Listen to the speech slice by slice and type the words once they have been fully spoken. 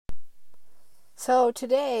So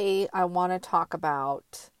today I want to talk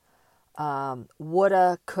about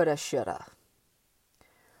woulda, coulda, shoulda.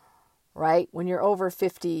 Right? When you're over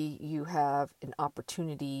 50, you have an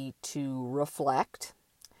opportunity to reflect.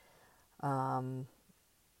 We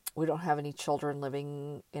don't have any children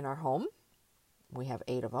living in our home. We have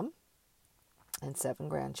 8 of them and 7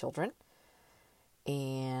 grandchildren.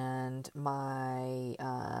 And my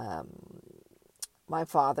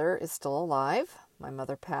father is still alive. My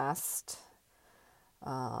mother passed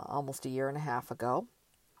almost a year and a half ago.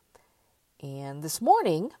 And this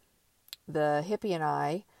morning, the hippie and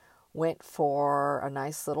I went for a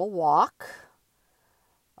nice little walk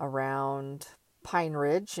around Pine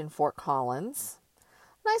Ridge in Fort Collins.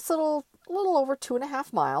 Nice little over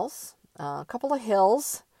 2.5 miles. A couple of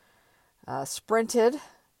hills. Sprinted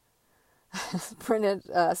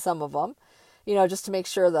some of them, just to make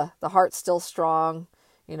sure the heart's still strong.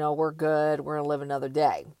 We're good. We're going to live another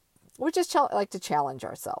day. We just like to challenge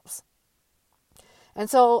ourselves. And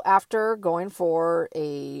so after going for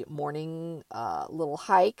a morning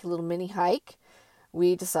little mini hike,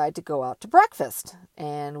 we decide to go out to breakfast.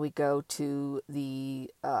 And we go to the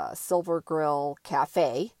Silver Grill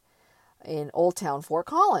Cafe in Old Town Fort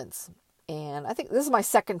Collins. And I think this is my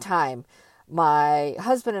second time. My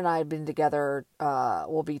husband and I have been together,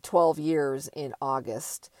 will be 12 years in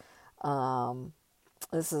August.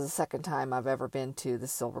 This is the second time I've ever been to the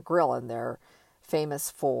Silver Grill, and they're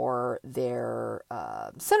famous for their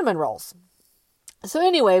cinnamon rolls. So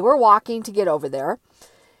anyway, we're walking to get over there,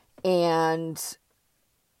 and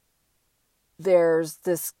there's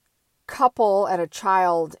this couple and a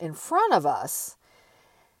child in front of us.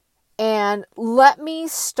 And let me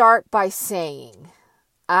start by saying,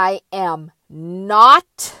 I am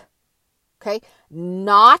not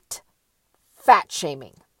fat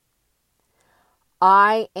shaming.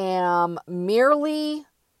 I am merely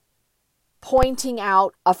pointing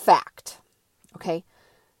out a fact. Okay.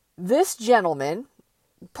 This gentleman,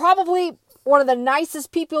 probably one of the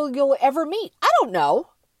nicest people you'll ever meet. I don't know.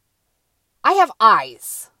 I have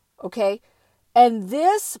eyes. Okay. And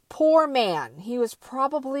this poor man, he was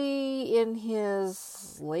probably in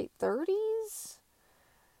his late 30s,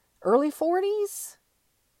 early 40s.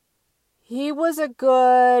 He was a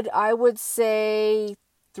good, I would say,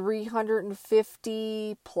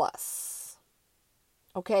 350 plus.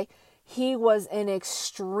 Okay. He was an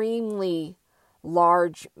extremely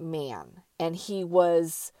large man, and he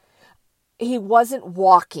wasn't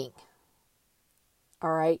walking.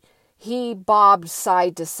 All right. He bobbed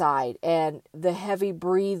side to side, and the heavy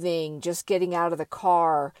breathing, just getting out of the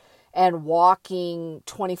car and walking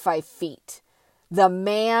 25 feet. The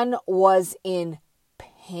man was in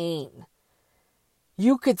pain.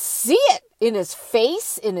 You could see it in his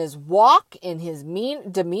face, in his walk, in his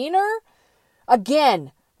demeanor.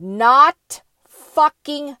 Again, not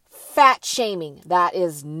fucking fat shaming. That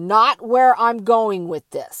is not where I'm going with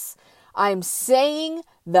this. I'm saying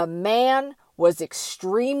the man was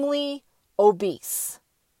extremely obese.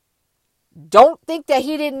 Don't think that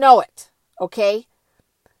he didn't know it, okay?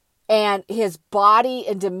 And his body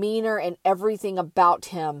and demeanor and everything about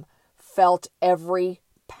him felt every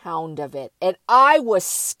pound of it. And I was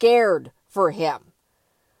scared for him.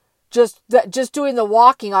 Just doing the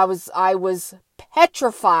walking, I was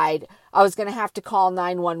petrified I was going to have to call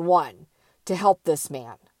 911 to help this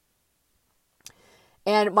man.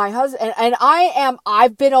 And my husband, and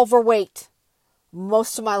I've been overweight.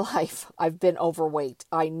 Most of my life, I've been overweight.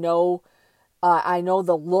 I know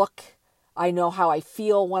the look. I know how I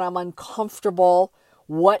feel when I'm uncomfortable.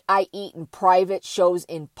 What I eat in private shows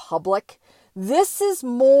in public. This is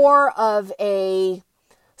more of a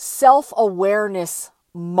self-awareness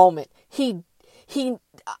moment.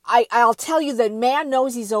 I'll tell you, the man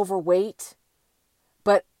knows he's overweight,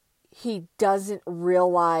 but he doesn't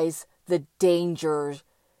realize the danger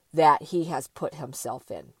that he has put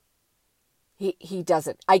himself in. He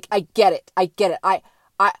doesn't. I get it.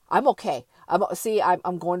 I'm okay.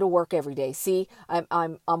 I'm going to work every day. See,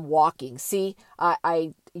 I'm walking. See,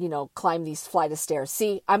 I climb these flight of stairs.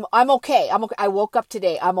 See, I'm okay. I'm okay. I woke up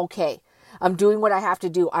today. I'm okay. I'm doing what I have to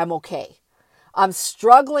do. I'm okay. I'm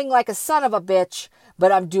struggling like a son of a bitch,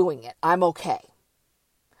 but I'm doing it. I'm okay.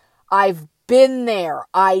 I've been there.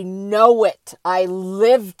 I know it. I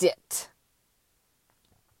lived it.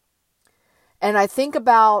 And I think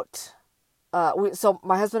about, so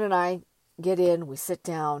my husband and I get in, we sit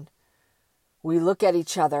down, we look at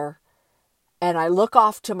each other, and I look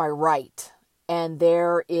off to my right, and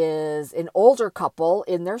there is an older couple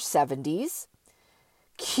in their 70s.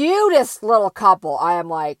 Cutest little couple. I am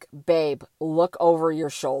like, babe, look over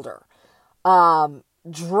your shoulder.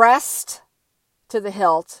 Dressed to the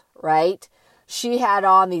hilt, right? She had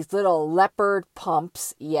on these little leopard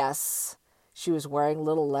pumps. Yes, she was wearing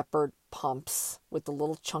little leopard pumps with the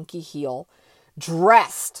little chunky heel.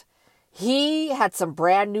 Dressed. He had some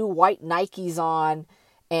brand new white Nikes on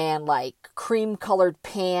and like cream colored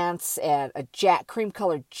pants and a cream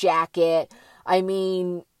colored jacket. I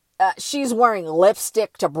mean, she's wearing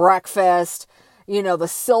lipstick to breakfast, the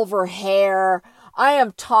silver hair. I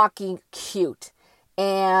am talking cute.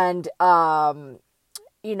 And,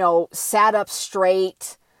 sat up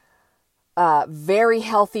straight, very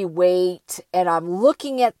healthy weight. And I'm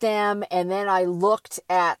looking at them. And then I looked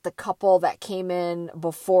at the couple that came in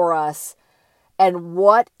before us. And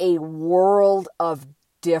what a world of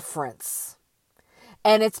difference.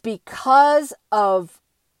 And it's because of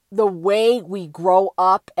the way we grow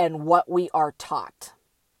up and what we are taught.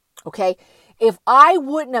 Okay? If I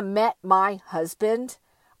wouldn't have met my husband,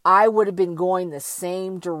 I would have been going the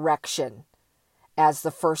same direction as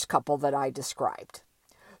the first couple that I described.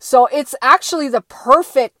 So it's actually the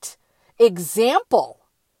perfect example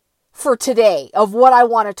for today of what I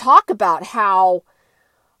want to talk about. How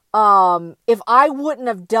if I wouldn't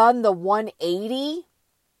have done the 180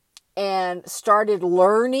 and started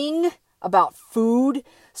learning about food,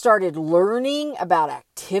 started learning about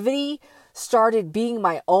activity, started being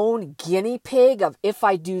my own guinea pig of if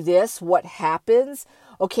I do this, what happens?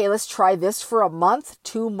 Okay, let's try this for a month,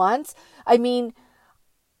 2 months. I mean,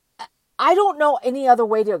 I don't know any other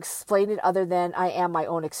way to explain it other than I am my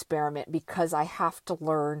own experiment because I have to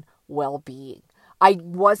learn well-being. I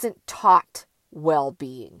wasn't taught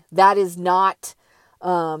well-being. That is not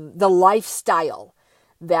the lifestyle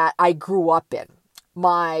that I grew up in.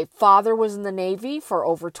 My father was in the Navy for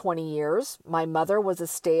over 20 years. My mother was a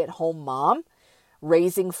stay-at-home mom,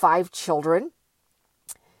 raising 5 children.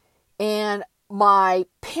 And my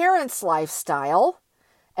parents' lifestyle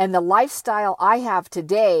and the lifestyle I have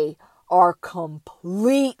today are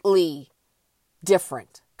completely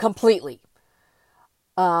different. Completely.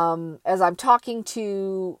 As I'm talking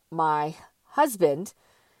to my husband,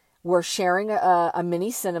 we're sharing a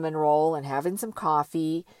mini cinnamon roll and having some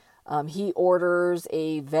coffee. He orders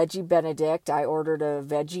a veggie Benedict. I ordered a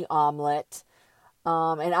veggie omelet.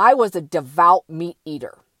 And I was a devout meat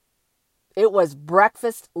eater. It was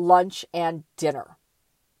breakfast, lunch, and dinner.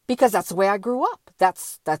 Because that's the way I grew up.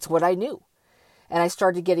 That's what I knew. And I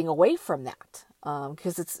started getting away from that.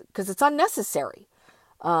 Because it's unnecessary.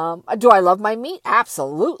 Do I love my meat?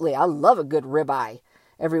 Absolutely. I love a good ribeye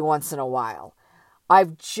every once in a while.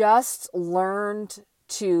 I've just learned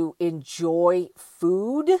to enjoy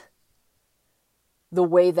food the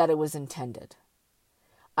way that it was intended.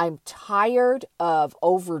 I'm tired of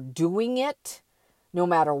overdoing it. No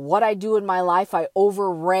matter what I do in my life, I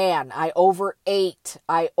overran, I overate,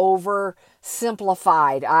 I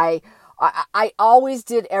oversimplified. I always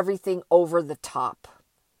did everything over the top,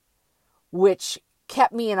 which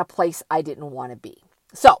kept me in a place I didn't want to be.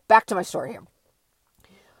 So, back to my story here.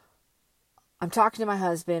 I'm talking to my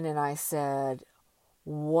husband and I said,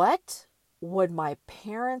 what would my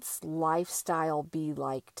parents' lifestyle be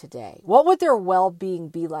like today? What would their well-being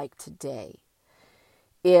be like today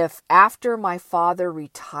if after my father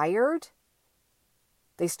retired,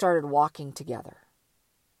 they started walking together?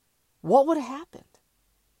 What would have happened?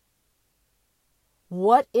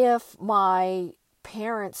 What if my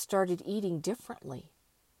parents started eating differently?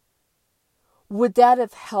 Would that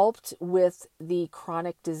have helped with the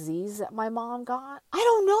chronic disease that my mom got? I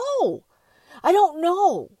don't know. I don't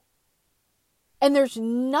know. And there's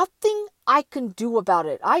nothing I can do about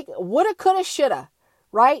it. I woulda, coulda, shoulda,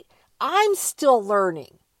 right? I'm still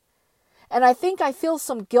learning. And I think I feel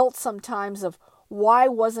some guilt sometimes of why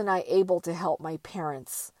wasn't I able to help my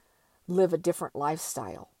parents live a different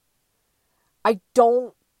lifestyle? I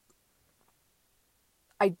don't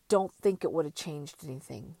think it would have changed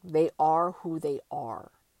anything. They are who they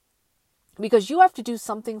are. Because you have to do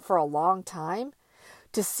something for a long time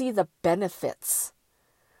to see the benefits.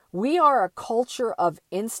 We are a culture of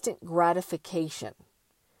instant gratification.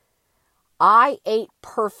 I ate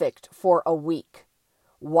perfect for a week.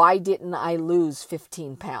 Why didn't I lose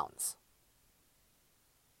 15 pounds?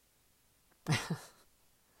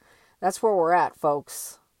 That's where we're at,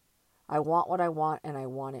 folks. I want what I want and I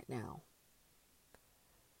want it now.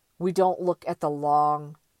 We don't look at the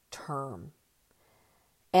long term.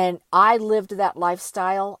 And I lived that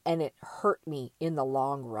lifestyle and it hurt me in the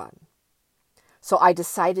long run. So I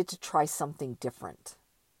decided to try something different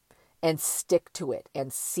and stick to it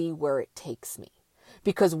and see where it takes me.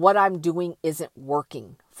 Because what I'm doing isn't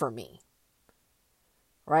working for me.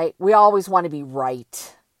 Right? We always want to be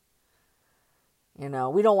right. We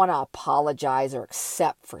don't want to apologize or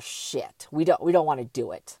accept for shit. We don't want to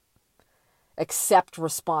do it. accept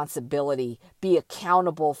responsibility, be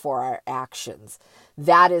accountable for our actions.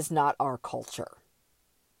 That is not our culture.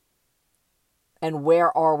 And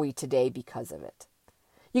where are we today because of it?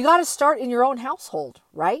 You got to start in your own household,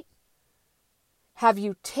 right? Have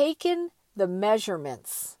you taken the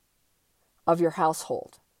measurements of your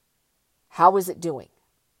household? How is it doing?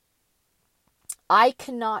 I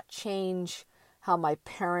cannot change how my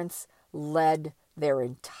parents led their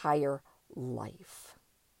entire life.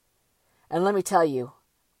 And let me tell you,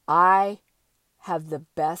 I have the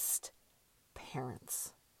best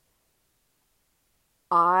parents.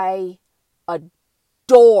 I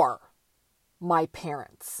adore my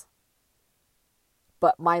parents.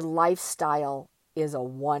 But my lifestyle is a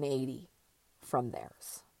 180 from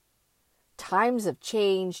theirs. Times have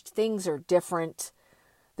changed. Things are different.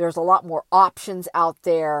 There's a lot more options out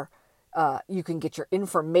there. You can get your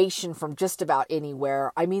information from just about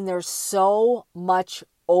anywhere. I mean, there's so much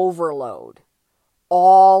overload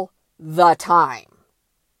all the time.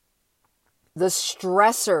 The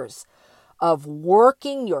stressors of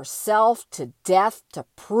working yourself to death to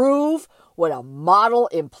prove what a model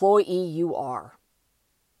employee you are.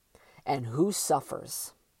 And who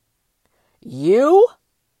suffers? You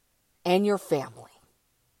and your family.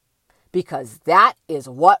 Because that is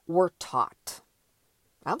what we're taught.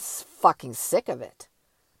 I'm fucking sick of it.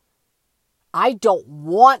 I don't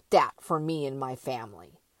want that for me and my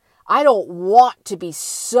family. I don't want to be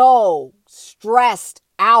so stressed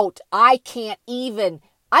out. I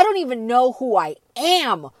don't even know who I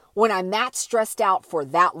am when I'm that stressed out for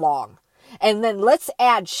that long. And then let's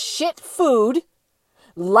add shit food,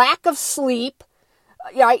 lack of sleep,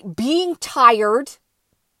 right, being tired.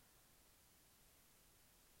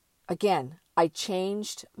 Again, I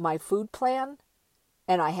changed my food plan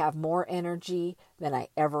and I have more energy than I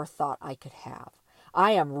ever thought I could have.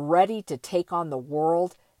 I am ready to take on the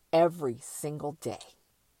world every single day.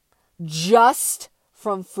 Just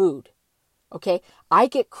from food. Okay? I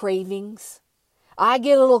get cravings. I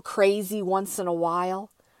get a little crazy once in a while.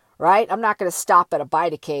 Right? I'm not going to stop at a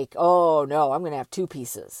bite of cake. Oh no, I'm going to have 2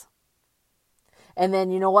 pieces. And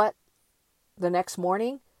then you know what? The next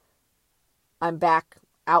morning, I'm back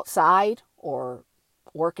outside or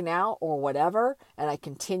working out or whatever, and I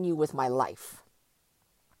continue with my life.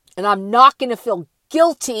 And I'm not going to feel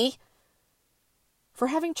guilty for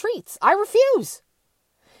having treats. I refuse.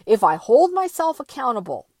 If I hold myself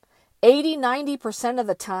accountable 80-90% of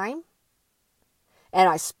the time, and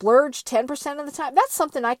I splurge 10% of the time, that's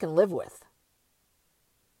something I can live with.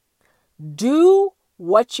 Do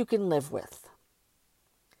what you can live with.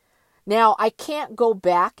 Now, I can't go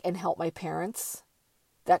back and help my parents.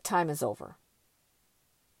 That time is over.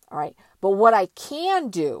 All right. But what I can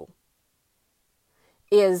do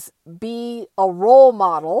is be a role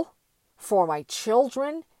model for my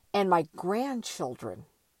children and my grandchildren.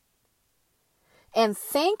 And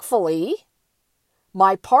thankfully,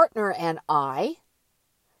 my partner and I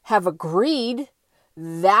have agreed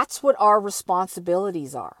that's what our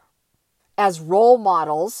responsibilities are as role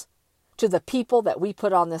models to the people that we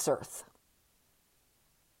put on this earth.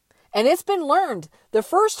 And it's been learned. The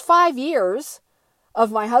first 5 years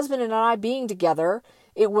of my husband and I being together,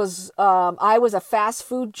 I was a fast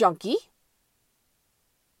food junkie.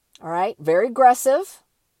 All right, very aggressive.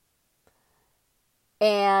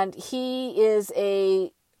 And he is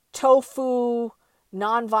a tofu,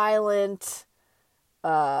 nonviolent,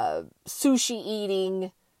 sushi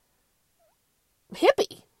eating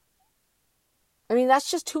hippie. I mean, that's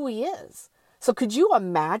just who he is. So could you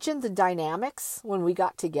imagine the dynamics when we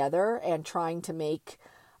got together and trying to make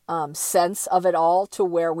sense of it all to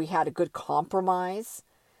where we had a good compromise,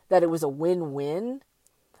 that it was a win-win?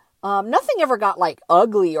 Nothing ever got like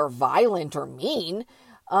ugly or violent or mean.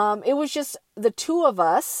 It was just the two of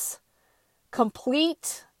us,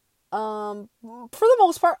 complete, for the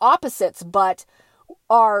most part, opposites, but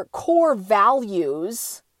our core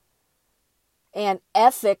values and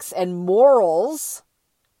ethics and morals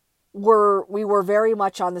we were very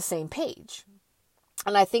much on the same page.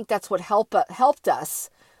 And I think that's what helped us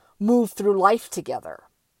move through life together.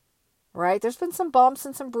 Right? There's been some bumps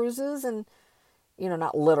and some bruises and,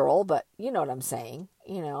 not literal, but you know what I'm saying.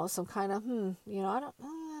 Some kind of, I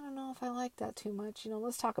don't know if I like that too much.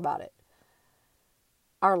 Let's talk about it.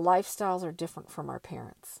 Our lifestyles are different from our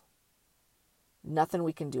parents. Nothing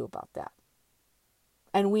we can do about that.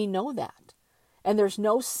 And we know that. And there's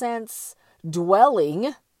no sense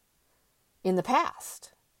dwelling in the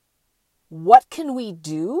past. What can we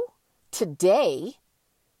do today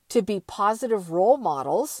to be positive role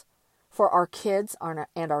models for our kids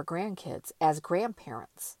and our grandkids as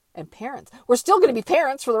grandparents and parents? We're still going to be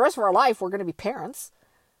parents for the rest of our life. We're going to be parents.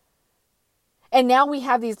 And now we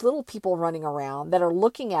have these little people running around that are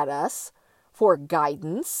looking at us for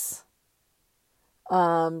guidance,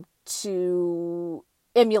 to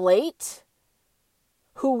emulate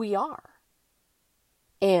who we are.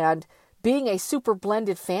 And being a super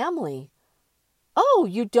blended family, oh,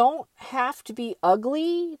 you don't have to be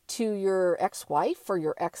ugly to your ex-wife or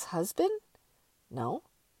your ex-husband? No.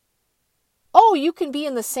 Oh, you can be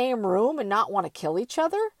in the same room and not want to kill each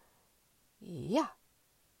other? Yeah.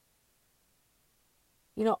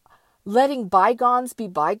 Letting bygones be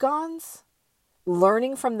bygones,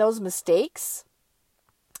 learning from those mistakes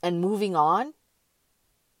and moving on.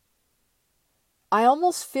 I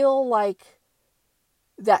almost feel like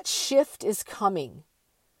that shift is coming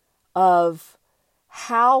of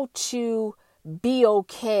how to be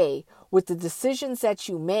okay with the decisions that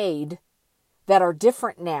you made that are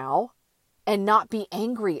different now and not be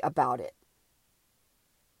angry about it.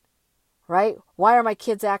 Right? Why are my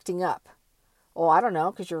kids acting up? Oh, I don't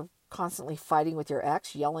know, because you're constantly fighting with your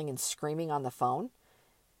ex, yelling and screaming on the phone.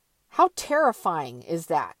 How terrifying is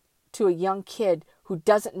that to a young kid who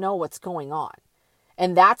doesn't know what's going on?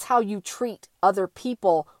 And that's how you treat other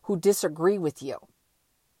people who disagree with you.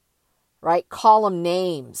 Right? Call them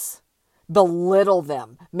names, belittle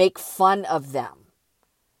them, make fun of them,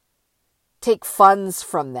 take funds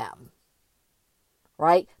from them,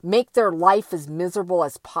 right? Make their life as miserable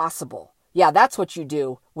as possible. Yeah, that's what you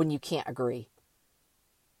do when you can't agree.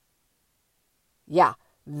 Yeah,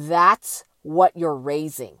 that's what you're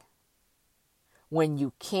raising when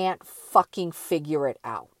you can't fucking figure it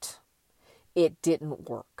out. It didn't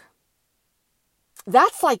work.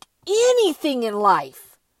 That's like anything in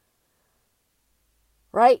life.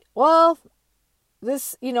 Right? Well,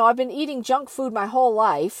 I've been eating junk food my whole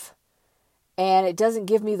life and it doesn't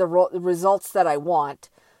give me the results that I want.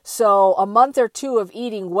 So a month or two of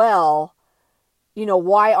eating well,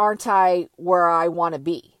 why aren't I where I want to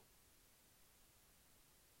be?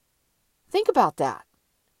 Think about that.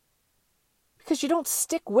 Because you don't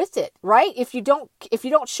stick with it, right? If you don't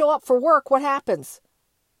show up for work, what happens?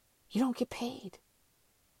 You don't get paid.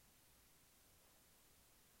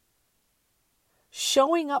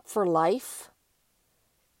 Showing up for life.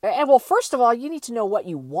 And well, first of all, you need to know what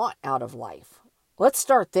you want out of life. Let's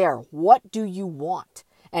start there. What do you want?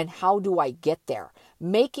 And how do I get there?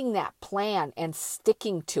 Making that plan and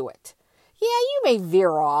sticking to it. Yeah, you may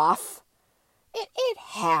veer off. It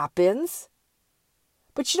happens.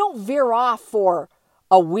 But you don't veer off for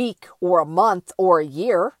a week or a month or a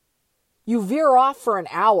year. You veer off for an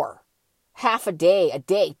hour, half a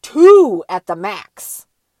day, 2 at the max.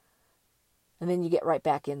 And then you get right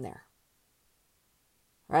back in there.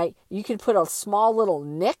 Right? You can put a small little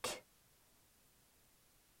nick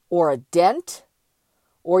or a dent,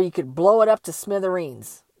 or you could blow it up to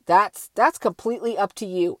smithereens. That's completely up to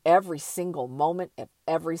you every single moment of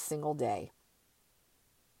every single day.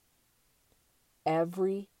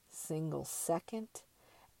 Every single second,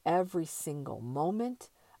 every single moment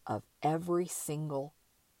of every single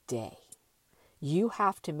day. You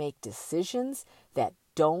have to make decisions that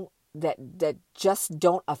just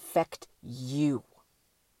don't affect you.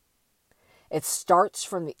 It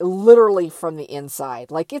starts literally from the inside.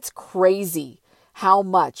 Like, it's crazy how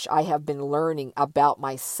much I have been learning about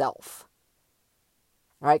myself.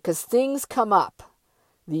 Right? Because things come up.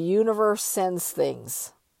 The universe sends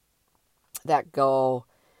things that go,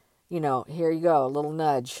 here you go, a little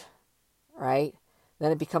nudge. Right?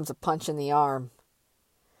 Then it becomes a punch in the arm.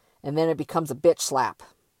 And then it becomes a bitch slap.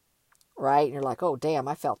 Right? And you're like, oh, damn,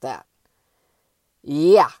 I felt that.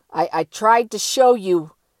 Yeah, I tried to show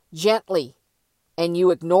you gently and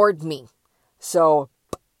you ignored me. So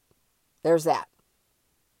there's that.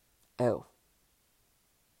 Oh,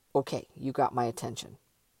 okay, you got my attention.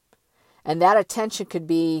 And that attention could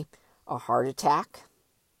be a heart attack,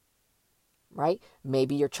 right?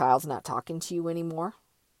 Maybe your child's not talking to you anymore.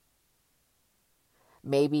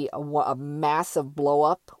 Maybe a massive blow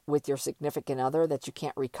up with your significant other that you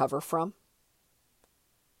can't recover from.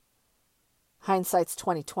 Hindsight's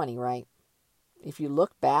 20/20, right? If you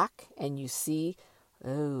look back and you see,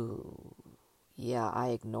 oh, yeah, I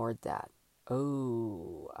ignored that.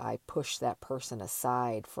 Oh, I pushed that person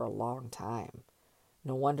aside for a long time.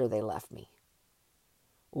 No wonder they left me.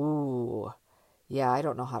 Ooh, yeah, I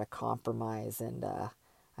don't know how to compromise, and I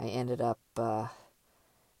ended up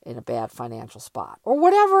in a bad financial spot. Or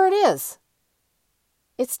whatever it is.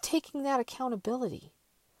 It's taking that accountability.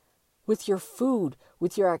 With your food,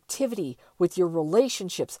 with your activity, with your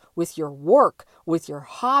relationships, with your work, with your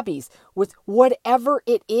hobbies, with whatever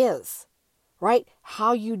it is, right?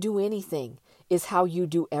 How you do anything is how you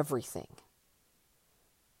do everything.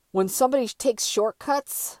 When somebody takes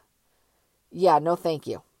shortcuts, Yeah, no thank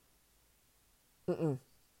you. Mm-mm.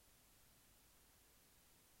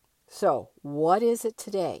 So, what is it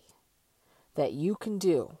today that you can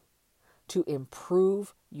do to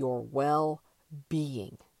improve your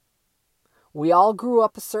well-being? We all grew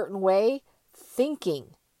up a certain way,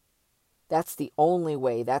 thinking that's the only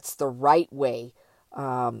way, that's the right way,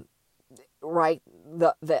 right?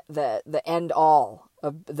 The end all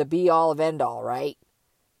of the be all of end all, right?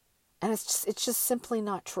 And it's just simply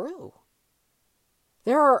not true.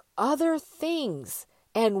 There are other things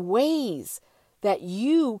and ways that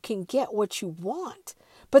you can get what you want,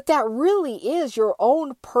 but that really is your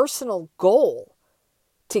own personal goal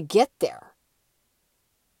to get there.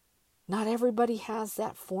 Not everybody has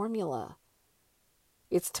that formula.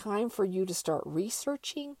 It's time for you to start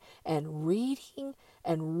researching and reading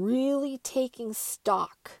and really taking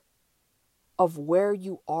stock of where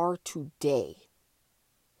you are today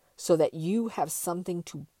so that you have something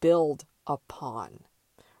to build upon,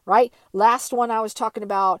 right? Last one I was talking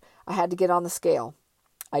about, I had to get on the scale.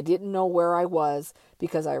 I didn't know where I was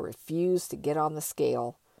because I refused to get on the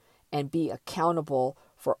scale and be accountable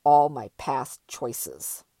for all my past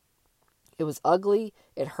choices. It was ugly.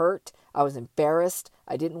 It hurt. I was embarrassed.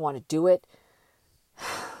 I didn't want to do it.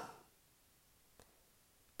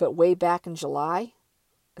 But way back in July,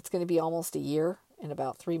 it's going to be almost a year in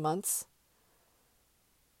about 3 months.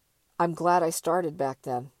 I'm glad I started back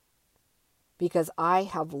then because I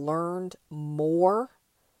have learned more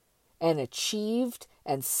and achieved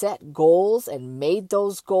and set goals and made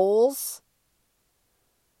those goals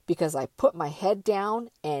because I put my head down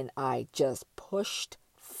and I just pushed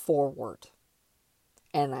forward.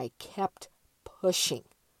 And I kept pushing.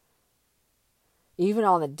 Even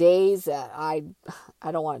on the days that I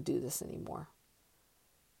don't want to do this anymore.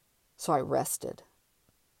 So I rested.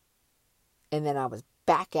 And then I was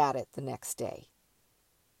back at it the next day.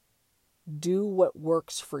 Do what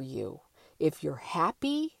works for you. If you're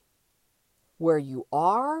happy where you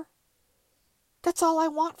are, that's all I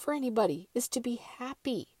want for anybody, is to be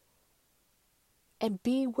happy. And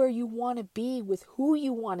be where you want to be with who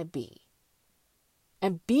you want to be.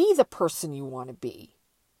 And be the person you want to be.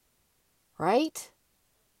 Right?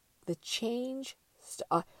 The change.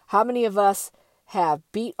 How many of us have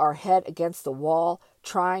beat our head against the wall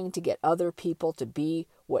trying to get other people to be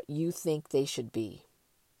what you think they should be?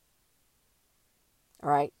 All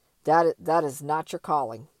right? That is not your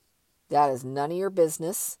calling. That is none of your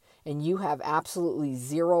business. And you have absolutely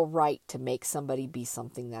zero right to make somebody be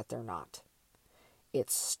something that they're not. It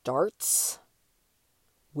starts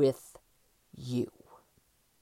with you.